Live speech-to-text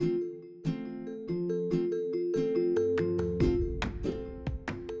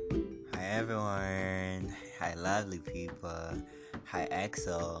lovely people. Hi,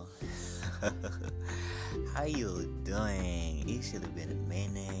 Axel. How you doing? It's really been a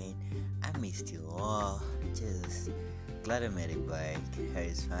minute. I missed you all. Just glad I made it back.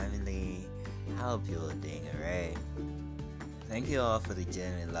 How's family? I hope you're doing alright. Thank you all for the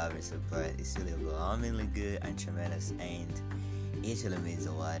genuine love and support. It's really overwhelmingly good and tremendous, and it really means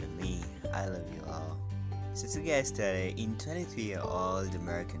a lot to me. I love you all. So to get started, in 23-year-old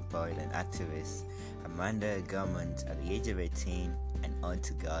American poet and activist Amanda Gorman, at the age of 18 and on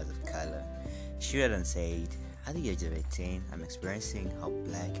to girls of color, she read and said, "At the age of 18, I'm experiencing how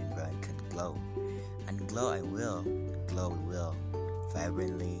black and brown can glow. And glow I will, glow we will,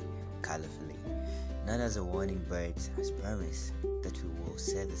 vibrantly, colorfully. Not as a warning, but as promise that we will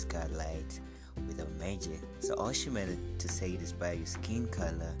set the sky light with our magic." So all she meant to say, despite your skin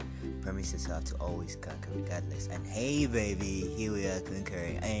color, promise yourself to always conquer regardless. And hey baby, here we are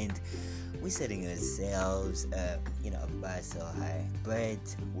conquering, and we're setting ourselves a bar so high,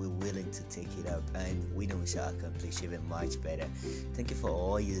 but we're willing to take it up, and we know we shall accomplish even much better. Thank you for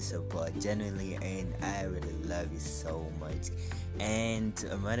all your support, genuinely, and I really love you so much. And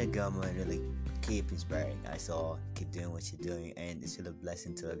Amanda Gorman, really keep inspiring us all, keep doing what you're doing, and it's really a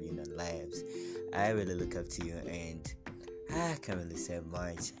blessing to have you in our lives. I really look up to you, and I can't really say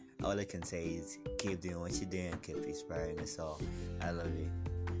much. All I can say is keep doing what you're doing, keep inspiring us all. I love you.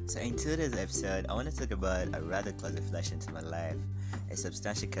 So in today's episode, I want to talk about a rather close reflection to my life, a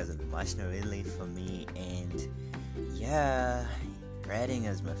substantial cause of emotional relief for me, and yeah, writing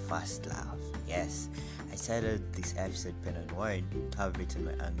is my first love. Yes, I started this episode pen and word, how I've written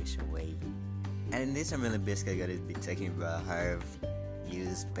my anguish away. And in this, I'm really basically going to be talking about how I've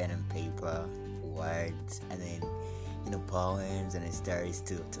used pen and paper, words, and then poems and stories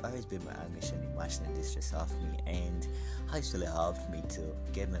to always be my anguish and emotional distress off me, and how it's really helped me to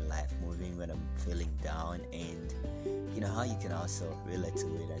get my life moving when I'm feeling down, and how you can also relate to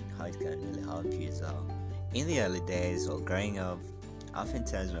it and how it can really help you as well. In the early days while growing up,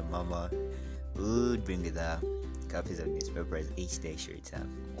 oftentimes my mama would bring with her copies of newspapers each day she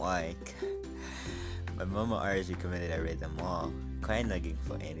returned from work. My mama always recommended I read them all, quite nagging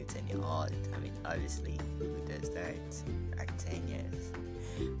for any 10-year-old. I mean, obviously, who does that at 10 years?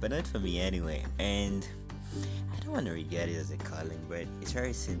 But not for me anyway, and I don't want to regard it as a calling, but it's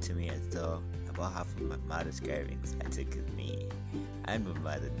very seen to me as though about half of my mother's cravings I took with me, and my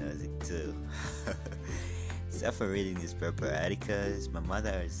mother knows it too. Except for reading newspaper articles, my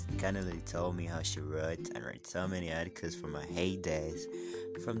mother has candidly told me how she wrote and read so many articles from her heydays,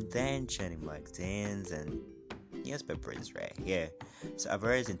 from then training magazines and newspapers right here. So I've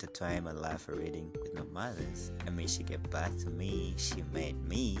always intertwined my love for reading with my mother's. I mean, she gave birth to me, she made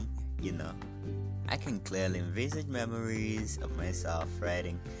me, I can clearly envisage memories of myself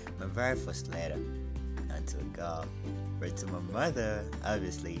writing my very first letter unto a girl. But to my mother,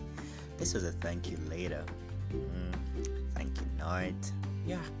 obviously, this was a thank you letter. Thank you note.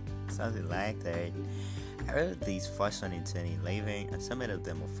 Yeah, something like that. I wrote these first one in 2011, and some of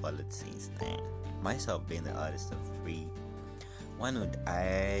them have followed since then. Myself being the artist of three, one would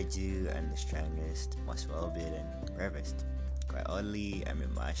urge you and the strongest, most well-beaten, bravest. Quite oddly, I'm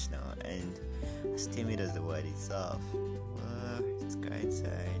emotional and as timid as the word itself. Well, it's quite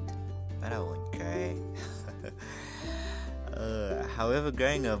sad, but I won't cry. However,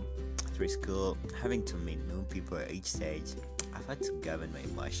 growing up through school, having to meet new people at each stage, I've had to govern my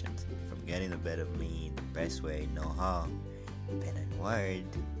emotions from getting the better of me in the best way I know how. Pen and word,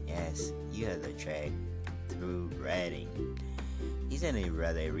 yes, you heard the track, through writing. Isn't it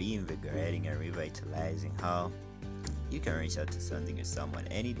rather reinvigorating and revitalizing how you can reach out to something or someone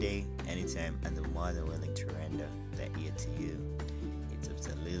any day, anytime, and they're more than willing to render their ear to you? It's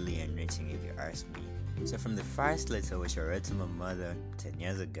absolutely enriching if you ask me. So from the first letter which I wrote to my mother 10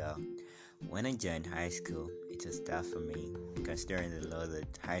 years ago, when I joined high school, it was tough for me, considering the load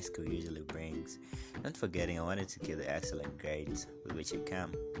that high school usually brings. Not forgetting I wanted to keep the excellent grades with which I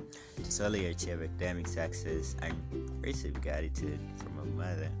come, to solely achieve academic success and receive gratitude from my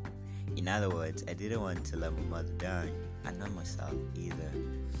mother. In other words, I didn't want to let my mother down, and not myself either.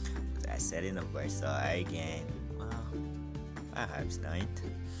 Was I setting up for so again? Well, perhaps not.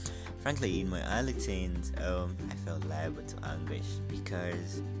 Frankly, in my early teens, I felt liable to anguish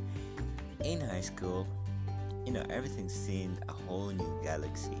because in high school, everything seemed a whole new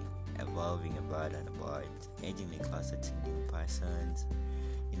galaxy, evolving about and about, edging me closer to new persons,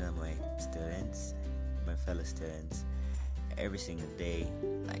 my students, my fellow students, every single day,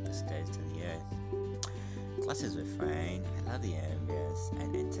 like the stars to the earth. Classes were fine, I love the ambience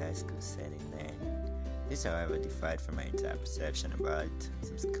and the entire school setting then. This, however, differed from my entire perception about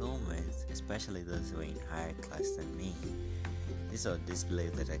some schoolmates, especially those who were in higher class than me. This odd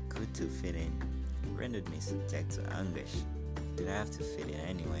disbelief that I could too fit in rendered me subject to anguish. Did I have to fit in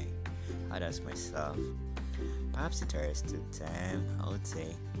anyway? I'd ask myself. Perhaps it took time, I would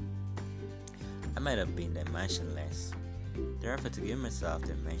say. I might have been dimensionless. Therefore, to give myself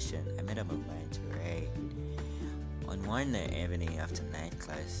dimension, I made up my mind to read. On one evening after night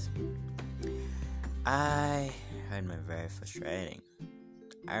class, I had my very first writing.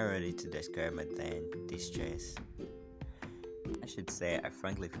 I wrote it to describe my then distress. I should say I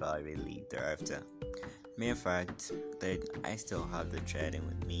frankly felt relieved thereafter. Mere fact that I still have the writing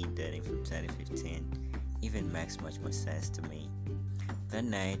with me dating from 2015 even makes much more sense to me. That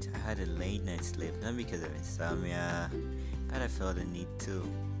night, I had a late night sleep, not because of insomnia, but I felt the need to.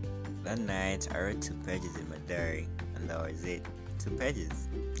 That night, I wrote 2 pages in my diary, and that was it. 2 pages,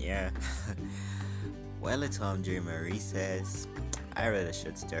 yeah. While at home during my recess, I read a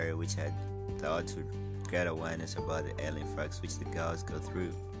short story which I thought would create awareness about the alien facts which the girls go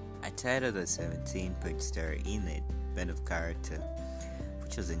through. I titled a 17-page story in it, Band of Character,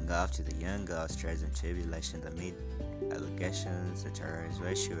 which was engulfed with the young girl's trials and tribulations amid allegations that her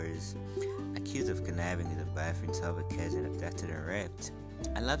she was accused of conniving with her boyfriend's over cousin abducted and raped.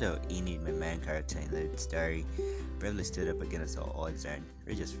 I loved how Enid, my main character in the story, bravely stood up against all odds and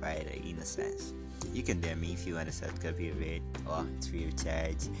just fired her innocence. You can DM me if you want a soft copy of it, or it's free of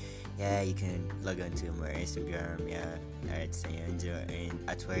charge. Yeah, you can log on to my Instagram, at Sanyanjo and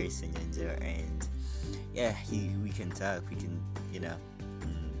at Sanyanjo, and yeah, we can talk. We can,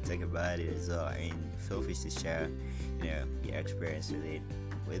 talk about it as well, and feel free to share, your experience with it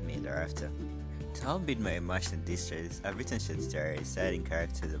with me thereafter. To help beat my emotional distress, I've written short stories, citing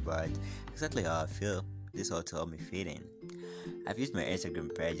characters about exactly how I feel. This all to help me fit in. I've used my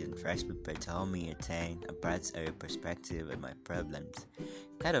Instagram page and Facebook page to help me attain a broad area perspective of my problems.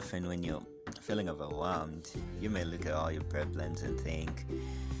 Quite often when you're feeling overwhelmed, you may look at all your problems and think,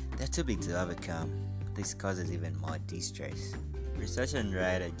 they're too big to overcome. This causes even more distress. Researcher and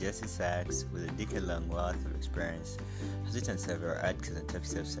writer Jessie Sachs, with a decade-long wealth of experience, has written several articles on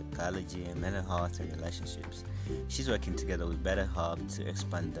topics of psychology, mental health, and relationships. She's working together with BetterHelp to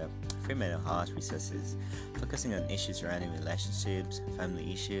expand the free mental health resources, focusing on issues surrounding relationships,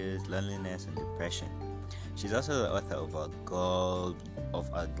 family issues, loneliness, and depression. She's also the author of Our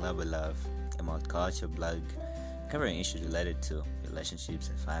Global Love, a multicultural blog covering issues related to relationships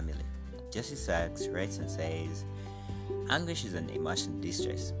and family. Jessie Sachs writes and says, anguish is an emotional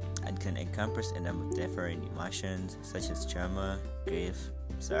distress and can encompass a number of different emotions such as trauma, grief,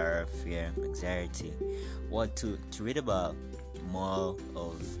 sorrow, fear, anxiety. To read about more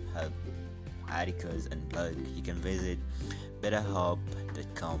of her articles and blog, you can visit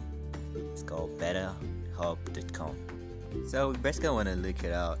betterhelp.com. It's called betterhelp.com. So we basically want to look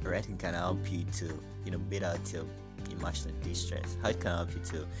at how writing can help you to, beat out your emotional distress. How it can help you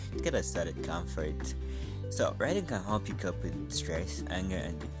to get a started comfort. So, writing can help you cope with stress, anger,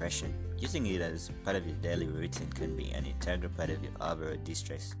 and depression. Using it as part of your daily routine can be an integral part of your overall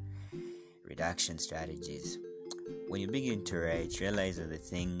distress reduction strategies. When you begin to write, realize that the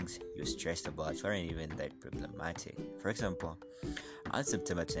things you're stressed about weren't even that problematic. For example, on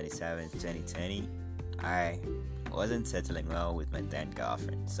September 27, 2020, I wasn't settling well with my then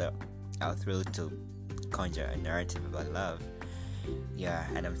girlfriend, so I was thrilled to conjure a narrative about love. Yeah,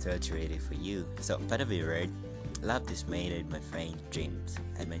 and I'm thrilled to read it for you. So, part of it read, love dismayed my faint dreams,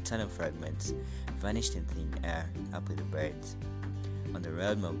 and my tunnel fragments vanished in thin air up with the birds. On the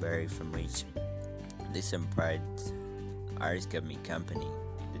road Mulberry from which this implied ours gave me company,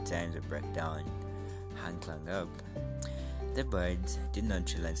 the times of breakdown hung clung up. The birds did not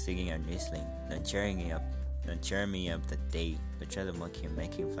trill and singing and whistling, not cheering me up that day, but rather mocking and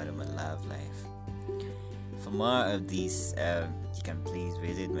making fun of my love life. For more of these, you can please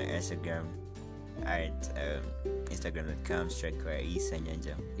visit my Instagram at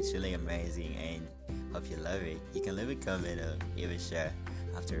instagram.com/Sanyanjo. It's really amazing and hope you love it. You can leave a comment or even share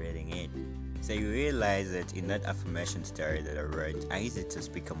after reading it. So you realize that in that affirmation story that I wrote, I used it to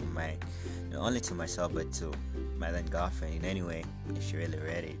speak on my mind, not only to myself but to my then girlfriend in any way if she really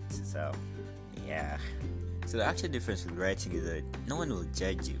read it. So yeah. So the actual difference with writing is that no one will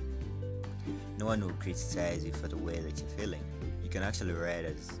judge you. No one will criticize you for the way that you're feeling. You can actually write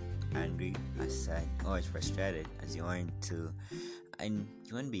as angry, as sad, or as frustrated as you want to, and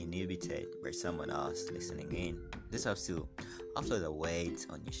you won't be inhibited by someone else listening in. This helps to offload the weight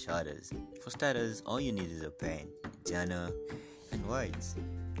on your shoulders. For starters, all you need is a pen, journal, and words.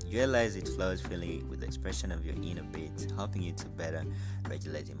 You realize it flows freely with the expression of your inner beat, helping you to better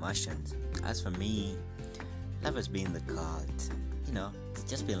regulate emotions. As for me, love has been the card. It's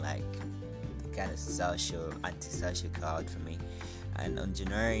just been like the kind of antisocial card for me. And on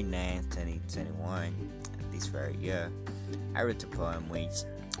January 9th, 2021, this very year, I wrote a poem which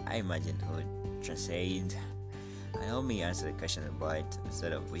I imagined would translate and help me answer the question about the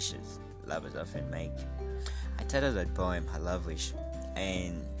sort of wishes lovers often make. I titled that poem "Her Love Wish,"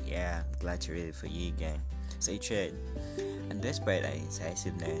 and yeah, I'm glad to read it for you again. Say trade. And despite her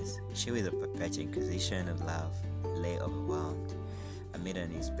incisiveness, she with a perpetual inquisition of love lay overwhelmed amid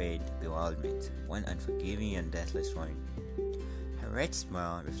an inspired bewilderment, one unforgiving and deathless one. Her red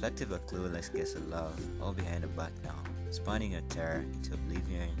smile, reflective of clueless guess of love, all behind her back now, spawning her terror into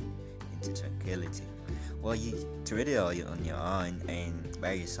oblivion, into tranquility. Well, to read it all on your own and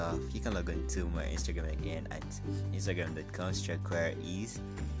by yourself, you can log on to my Instagram again at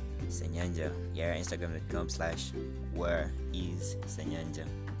instagram.com/where-is-senyanja. Yeah, instagram.com/where-is-senyanja.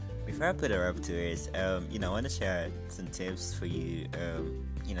 Before I put her up to it, I want to share some tips for you, on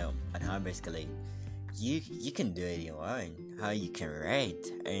how basically you can do it on your own, how you can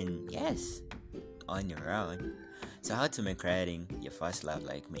write, and yes, on your own. So how to make writing your first love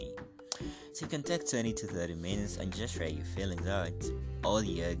like me. So you can take 20 to 30 minutes and just write your feelings out, all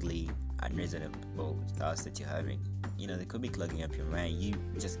the ugly, unreasonable thoughts that you're having. They could be clogging up your mind. You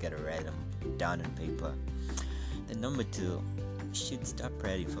just gotta write them down on paper. Then number 2, you should stop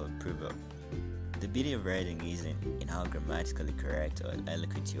writing for approval. The beauty of writing isn't in how grammatically correct or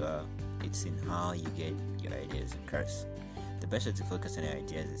eloquent you are, it's in how you get your ideas across. The best way to focus on your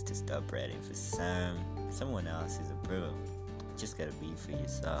ideas is to stop writing for someone else's approval. You just gotta be for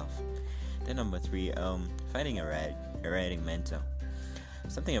yourself. Then number 3, finding a writing mentor.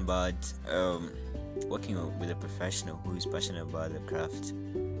 Something about working with a professional who is passionate about the craft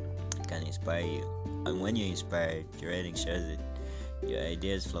can inspire you. And when you're inspired, your writing shows it. Your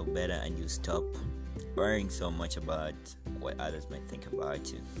ideas flow better and you stop worrying so much about what others might think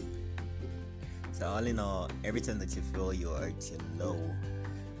about you. So all in all, every time that you feel you are too low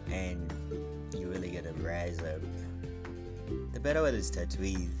and you really gotta rise up, the better way to start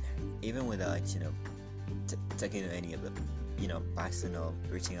with, even without taking any of the personal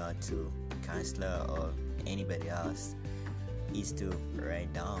reaching out to a counselor or anybody else, is to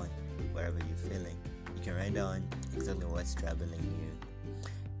write down whatever you're feeling. You can write down exactly what's troubling you.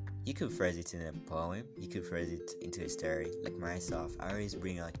 You could phrase it in a poem, you could phrase it into a story. Like myself, I always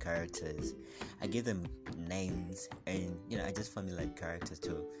bring out characters. I give them names, and I just formulate characters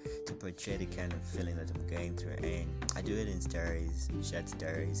to portray the kind of feeling that I'm going through. And I do it in stories, short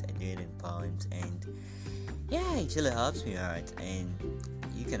stories, I do it in poems, and yeah, it really helps me out. And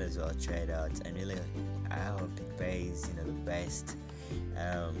you can as well try it out, and really I hope it pays the best.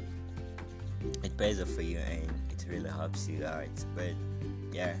 It pays off for you and it really helps you out. But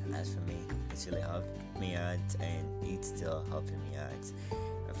yeah, as for me, it's really helped me out and it's still helping me out.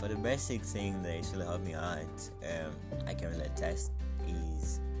 And for the basic thing that it's really helped me out, I can really attest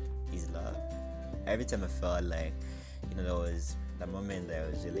is love. Every time I felt like there was that moment that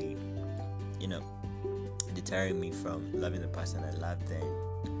was really deterring me from loving the person I loved then,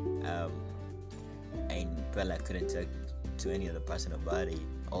 and felt like I couldn't talk to any other person about it.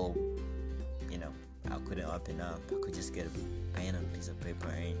 Or I couldn't open up. I could just get a pen and a piece of paper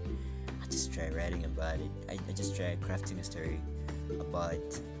and I just try writing about it. I just try crafting a story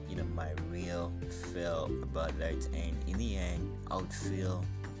about my real feel about that, and in the end I would feel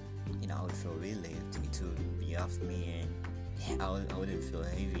relieved. It would be off me, and I wouldn't feel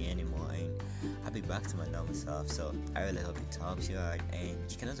heavy anymore, and I'll be back to my normal self. So I really hope it helps you out, and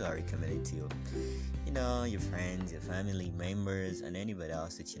you can also recommend it to your friends, your family members, and anybody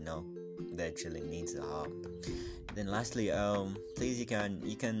else that that really needs the help. Then lastly, please you can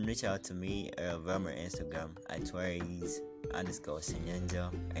reach out to me via my Instagram at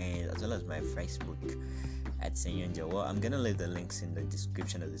 @where-is_senyanja, and as well as my Facebook at Senyanja. Well, I'm gonna leave the links in the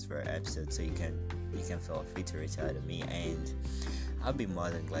description of this very episode, so you can feel free to reach out to me, and I'll be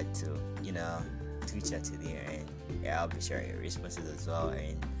more than glad to reach out to you, and I'll be sharing your responses as well.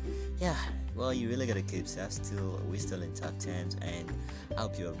 And well, you really gotta keep safe still. We're still in tough times, and I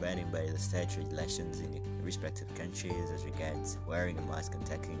hope you're abiding by the state regulations in your respective countries as regards wearing a mask and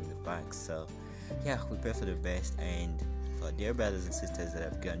taking the vax. So we pray for the best, and for dear brothers and sisters that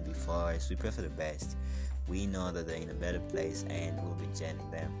have gone before us, we pray for the best. We know that they're in a better place, and we'll be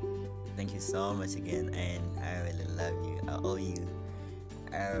joining them. Thank you so much again, and I really love you. I owe you.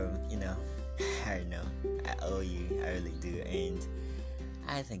 I know I owe you. I really do, and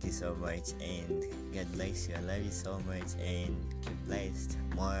I thank you so much, and God bless you. I love you so much, and keep blessed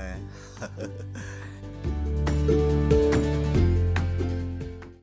more.